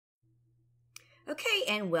Okay,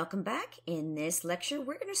 and welcome back. In this lecture,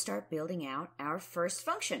 we're going to start building out our first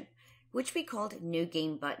function, which we called New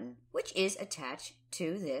Game Button, which is attached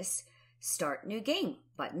to this Start New Game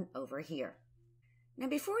button over here. Now,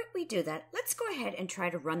 before we do that, let's go ahead and try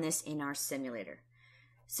to run this in our simulator.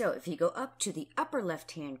 So if you go up to the upper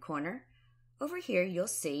left-hand corner, over here you'll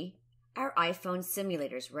see our iPhone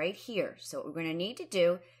simulators right here. So what we're going to need to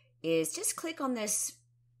do is just click on this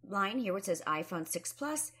line here where it says iPhone 6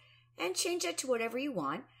 Plus and change it to whatever you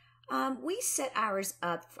want. We set ours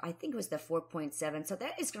up, I think it was the 4.7, so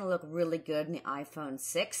that is going to look really good in the iPhone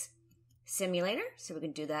 6 simulator. So we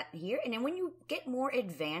can do that here. And then when you get more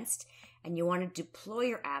advanced and you want to deploy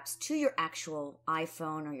your apps to your actual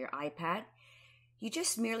iPhone or your iPad, you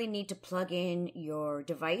just merely need to plug in your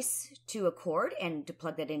device to a cord and to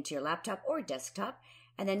plug that into your laptop or desktop,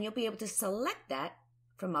 and then you'll be able to select that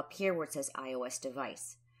from up here where it says iOS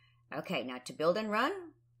device. Okay, now to build and run,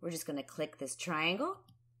 we're just going to click this triangle,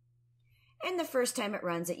 and the first time it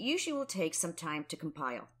runs, it usually will take some time to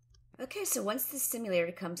compile. Okay, so once the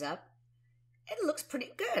simulator comes up, it looks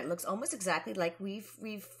pretty good. It looks almost exactly like we've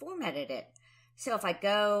formatted it. So if I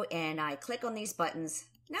go and I click on these buttons,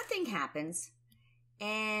 nothing happens.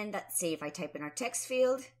 And let's see if I type in our text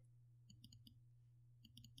field.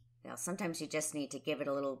 Now, sometimes you just need to give it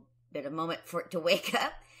a little bit of moment for it to wake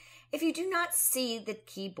up. If you do not see the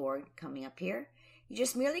keyboard coming up here, you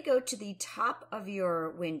just merely go to the top of your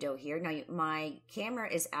window here. Now, my camera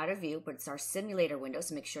is out of view, but it's our simulator window,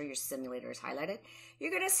 so make sure your simulator is highlighted. You're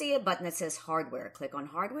going to see a button that says Hardware. Click on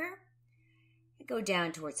Hardware, and go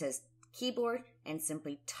down to where it says Keyboard, and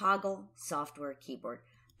simply toggle Software Keyboard.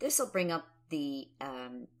 This will bring up the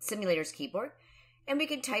simulator's keyboard, and we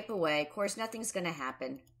can type away. Of course, nothing's going to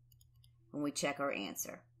happen when we check our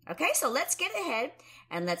answer. Okay, so let's get ahead,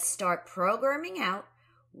 and let's start programming out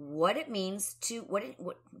what it means to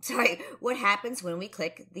what happens when we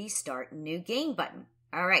click the Start New Game button.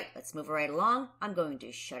 All right, let's move right along. I'm going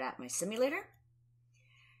to shut out my simulator,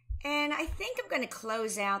 and I think I'm going to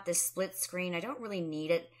close out this split screen. I don't really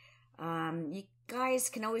need it. You guys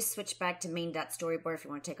can always switch back to main.storyboard if you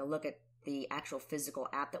want to take a look at the actual physical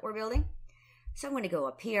app that we're building. So I'm going to go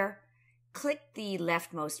up here, click the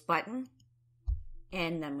leftmost button,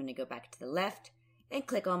 and I'm going to go back to the left and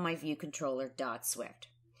click on my view controller.swift.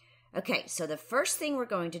 Okay, so the first thing we're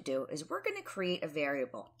going to do is we're going to create a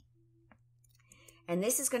variable. And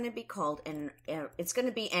this is going to be called it's going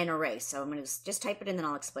to be an array. So I'm going to just type it in and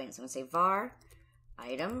I'll explain it. So I'm going to say var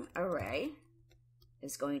item array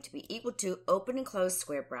is going to be equal to open and close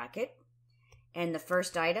square bracket. And the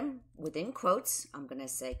first item within quotes, I'm going to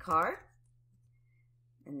say car.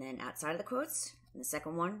 And then outside of the quotes, and the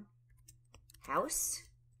second one, house,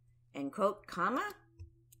 and quote, comma.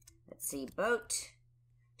 Let's see, boat.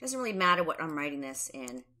 Doesn't really matter what I'm writing this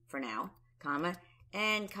in for now, comma,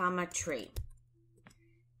 and comma, tree,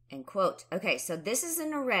 and quote. Okay, so this is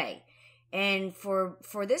an array. And for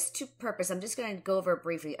this purpose, I'm just going to go over it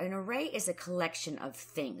briefly. An array is a collection of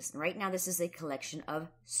things. Right now, this is a collection of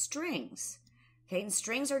strings. Okay, and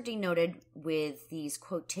strings are denoted with these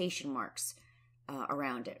quotation marks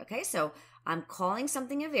around it. Okay, so I'm calling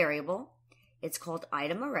something a variable. It's called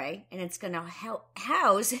item array, and it's going to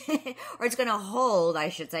house, or it's going to hold, I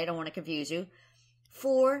should say, I don't want to confuse you,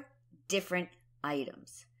 4 different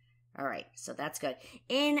items. All right, so that's good.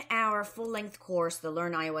 In our full-length course, the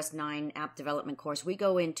Learn iOS 9 app development course, we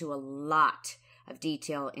go into a lot of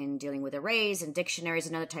detail in dealing with arrays and dictionaries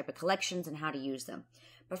and other type of collections and how to use them.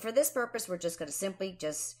 But for this purpose, we're just going to simply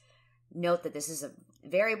just note that this is a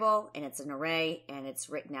variable and it's an array and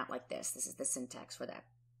it's written out like this. This is the syntax for that.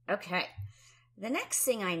 Okay. The next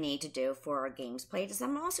thing I need to do for our games played is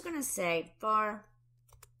I'm also going to say var,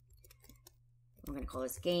 we're going to call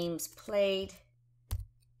this games played,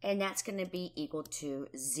 and that's going to be equal to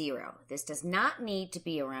 0. This does not need to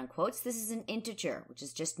be around quotes. This is an integer, which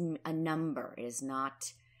is just a number. It is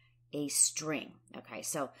not a string. Okay,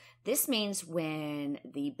 so this means when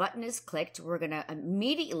the button is clicked, we're going to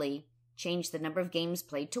immediately change the number of games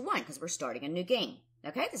played to 1 because we're starting a new game.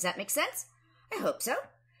 Okay, does that make sense? I hope so.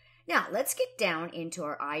 Now, let's get down into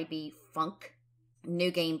our IB func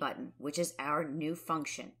new game button, which is our new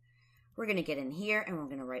function. We're going to get in here and we're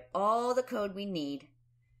going to write all the code we need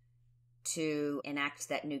to enact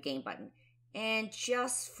that new game button. And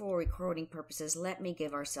just for recording purposes, let me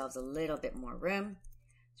give ourselves a little bit more room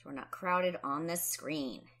so we're not crowded on the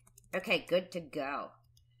screen. Okay, good to go.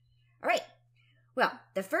 All right. Well,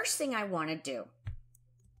 the first thing I want to do,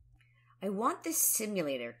 I want this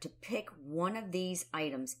simulator to pick one of these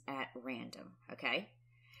items at random, okay?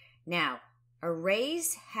 Now,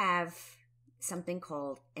 arrays have something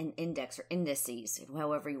called an index or indices,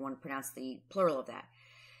 however you want to pronounce the plural of that.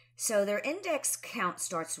 So their index count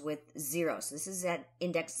starts with 0. So this is at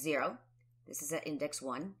index 0. This is at index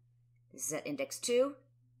 1. This is at index 2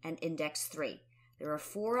 and index 3. There are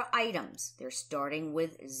 4 items. They're starting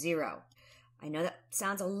with 0. I know that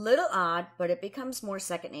sounds a little odd, but it becomes more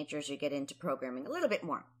second nature as you get into programming a little bit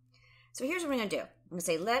more. So here's what we're going to do. I'm going to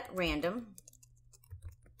say let random,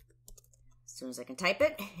 as soon as I can type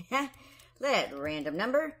it, let random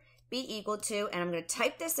number be equal to, and I'm going to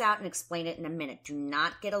type this out and explain it in a minute. Do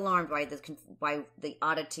not get alarmed by the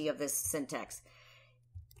oddity of this syntax.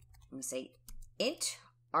 I'm going to say int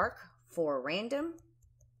arc for random,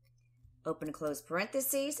 open and close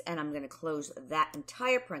parentheses, and I'm going to close that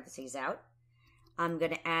entire parentheses out. I'm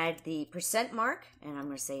going to add the % mark, and I'm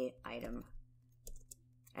going to say item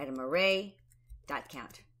array dot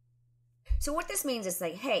count. So what this means is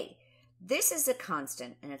like, hey, this is a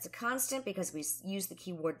constant, and it's a constant because we use the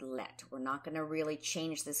keyword let. We're not going to really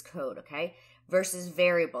change this code, okay? Versus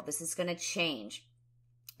variable, this is going to change.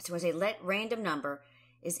 So we're going to say let random number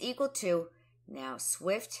is equal to, now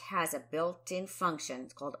Swift has a built-in function,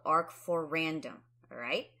 it's called arc for random, all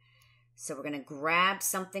right? So we're going to grab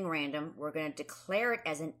something random. We're going to declare it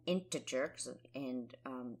as an integer. And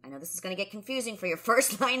I know this is going to get confusing for your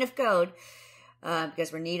first line of code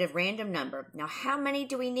because we need a random number. Now, how many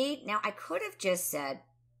do we need? Now, I could have just said,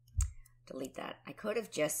 delete that. I could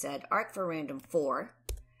have just said arc for random 4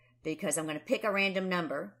 because I'm going to pick a random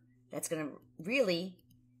number that's going to really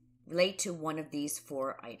relate to one of these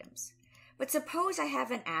 4 items. But suppose I have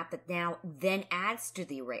an app that now then adds to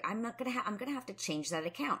the array. I'm gonna have to change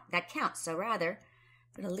that count. So rather,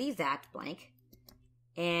 I'm gonna leave that blank,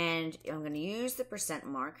 and I'm gonna use the %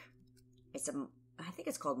 mark. I think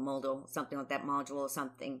it's called module, something like that, module or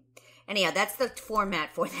something. Anyhow, that's the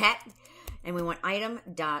format for that. And we want item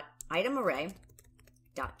array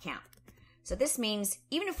dot count. So this means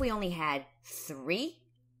even if we only had 3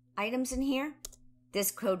 items in here, this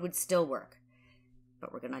code would still work.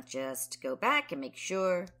 But we're going to just go back and make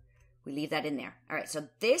sure we leave that in there. All right, so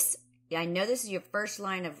this, I know this is your first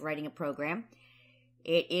line of writing a program.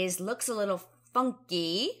 It looks a little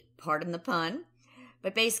funky, pardon the pun,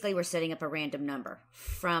 but basically we're setting up a random number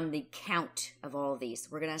from the count of all of these.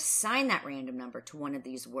 We're going to assign that random number to one of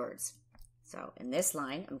these words. So in this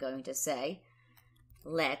line, I'm going to say,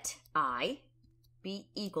 let I be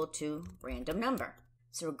equal to random number.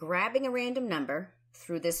 So we're grabbing a random number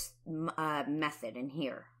through this method in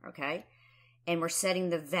here, okay? And we're setting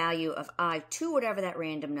the value of I to whatever that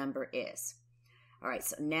random number is. All right,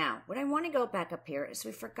 so now what I want to go back up here is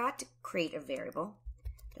we forgot to create a variable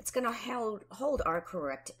that's going to hold our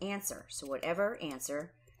correct answer. So whatever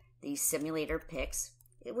answer the simulator picks,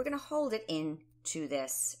 we're going to hold it into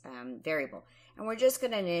this variable. And we're just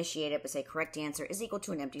going to initiate it by say correct answer is equal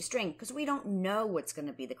to an empty string because we don't know what's going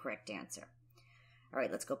to be the correct answer. All right,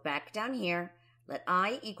 let's go back down here. Let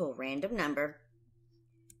I equal random number.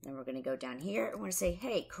 Then we're going to go down here and we're going to say,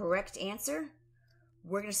 hey, correct answer.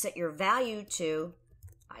 We're going to set your value to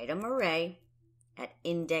item array at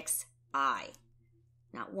index I.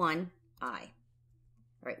 Not 1, I. All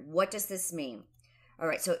right, what does this mean? All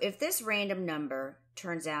right, so if this random number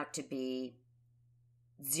turns out to be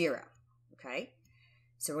 0, okay?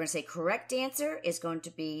 So we're going to say correct answer is going to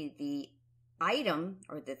be the item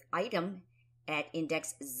or the item at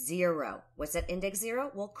index 0. What's that index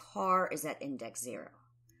 0? Well, car is at index 0.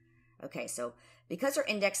 Okay, so because our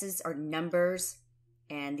indexes are numbers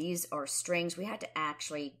and these are strings, we had to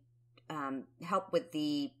actually help with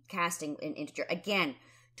the casting in integer. Again,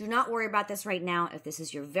 do not worry about this right now. If this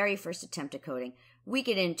is your very first attempt at coding, we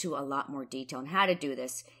get into a lot more detail on how to do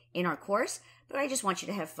this in our course, but I just want you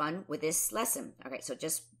to have fun with this lesson. Okay, so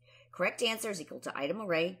just correct answer is equal to item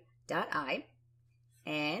array dot I.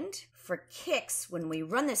 And for kicks, when we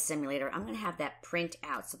run this simulator, I'm going to have that print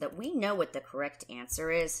out so that we know what the correct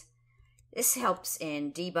answer is. This helps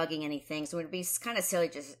in debugging anything, so it would be kind of silly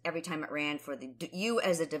just every time it ran for you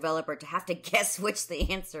as a developer to have to guess which the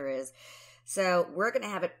answer is. So we're going to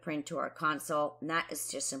have it print to our console, and that is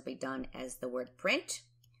just simply done as the word print,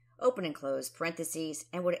 open and close parentheses,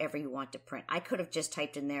 and whatever you want to print. I could have just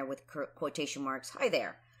typed in there with quotation marks, hi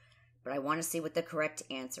there, but I want to see what the correct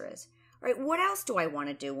answer is. All right, what else do I want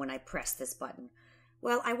to do when I press this button?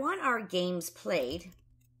 Well, I want our games played,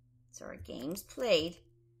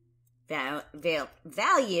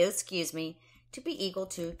 value, to be equal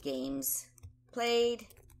to games played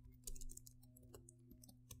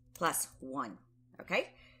plus 1, okay?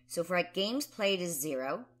 So if our games played is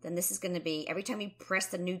 0, then this is going to be, every time you press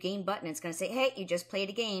the new game button, it's going to say, hey, you just played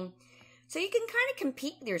a game. So you can kind of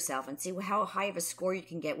compete with yourself and see how high of a score you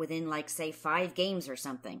can get within, like, say, 5 games or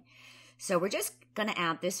something. So we're just going to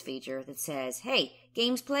add this feature that says, hey,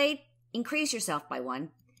 games played, increase yourself by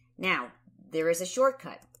 1. Now, there is a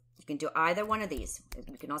shortcut. You can do either one of these.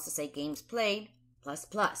 You can also say games played plus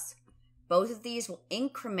plus. Both of these will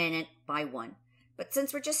increment it by 1. But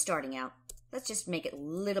since we're just starting out, let's just make it a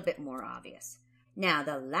little bit more obvious. Now,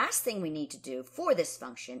 the last thing we need to do for this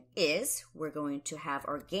function is we're going to have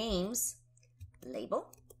our games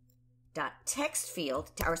label dot text field,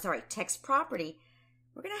 text property.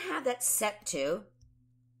 We're going to have that set to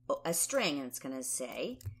a string, and it's going to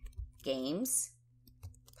say games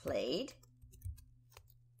played,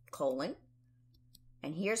 colon.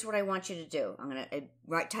 And here's what I want you to do. I'm going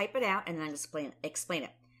to type it out, and then I'll explain it.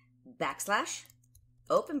 Backslash,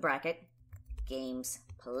 open bracket, games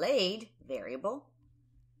played variable.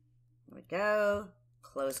 There we go.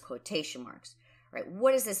 Close quotation marks. All right,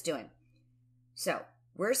 what is this doing? So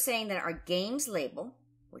we're saying that our games label,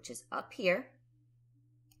 which is up here.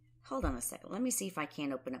 Hold on a second. Let me see if I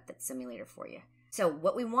can open up that simulator for you. So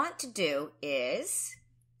what we want to do is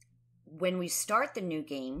when we start the new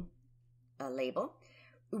game label,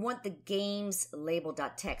 we want the games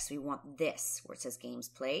label.text. We want this where it says games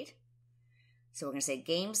played. So we're going to say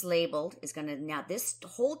games labeled is going to, now this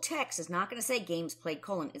whole text is not going to say games played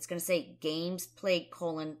colon. It's going to say games played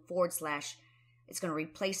colon / it's going to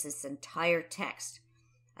replace this entire text.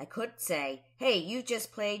 I could say, hey, you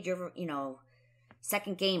just played your,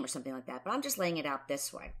 second game or something like that, but I'm just laying it out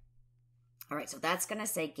this way. All right, so that's going to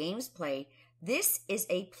say games played. This is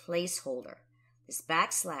a placeholder. This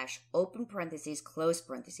backslash, open parentheses, close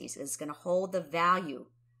parentheses is going to hold the value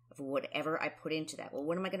of whatever I put into that. Well,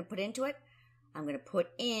 what am I going to put into it? I'm going to put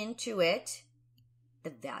into it the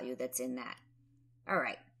value that's in that. All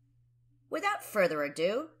right. Without further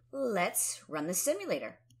ado, let's run the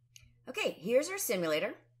simulator. Okay, here's our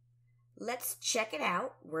simulator. Let's check it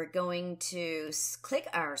out. We're going to click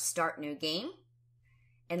our Start New Game.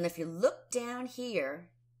 And if you look down here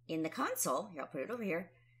in the console, here, I'll put it over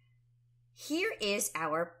here. Here is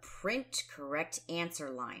our print correct answer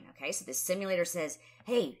line. Okay, so the simulator says,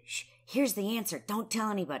 hey, here's the answer. Don't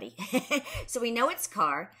tell anybody. So we know it's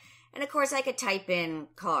car. And of course, I could type in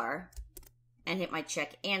car and hit my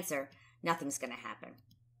check answer. Nothing's going to happen.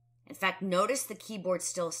 In fact, notice the keyboard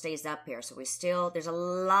still stays up here. So there's a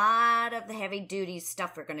lot of the heavy duty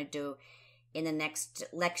stuff we're going to do in the next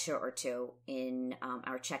lecture or two in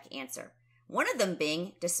our check answer. One of them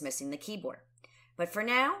being dismissing the keyboard. But for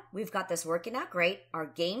now, we've got this working out great. Our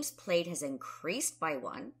games played has increased by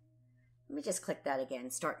 1. Let me just click that again.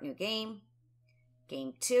 Start new game.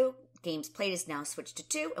 Game 2. Games played is now switched to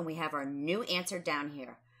 2. And we have our new answer down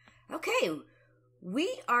here. Okay,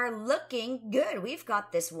 we are looking good. We've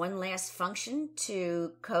got this one last function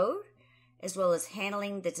to code, as well as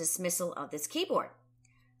handling the dismissal of this keyboard.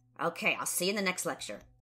 Okay, I'll see you in the next lecture.